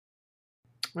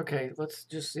Okay, let's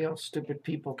just see how stupid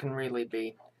people can really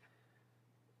be.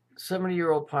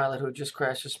 70-year-old pilot who had just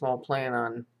crashed a small plane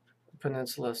on the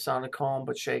peninsula sounded calm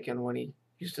but shaken when he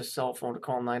used his cell phone to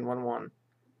call 911.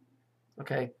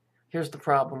 Okay, here's the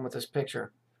problem with this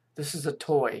picture. This is a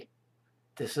toy.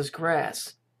 This is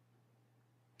grass.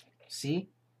 See?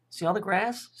 See all the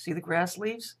grass? See the grass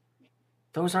leaves?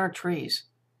 Those aren't trees.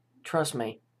 Trust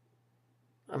me.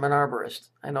 I'm an arborist.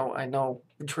 I know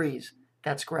the trees.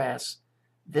 That's grass.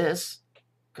 This,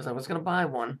 because I was going to buy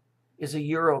one, is a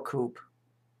Euro coupe.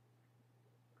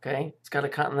 Okay? It's got a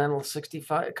Continental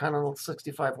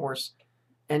 65 horse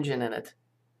engine in it.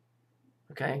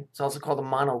 Okay? It's also called a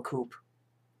mono coupe.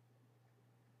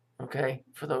 Okay?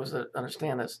 For those that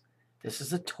understand this. This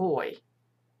is a toy.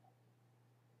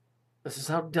 This is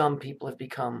how dumb people have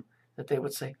become, that they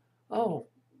would say, oh,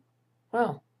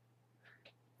 well,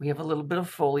 we have a little bit of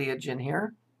foliage in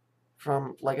here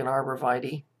from like an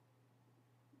arborvitae.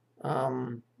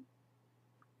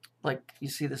 Like you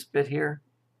see this bit here?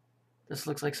 This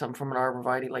looks like something from an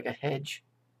arborvitae, like a hedge.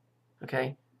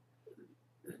 Okay?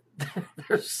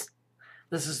 This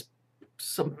is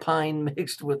some pine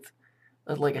mixed with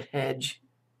like a hedge.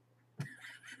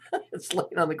 It's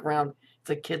laying on the ground. It's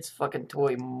a kid's fucking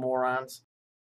toy, morons.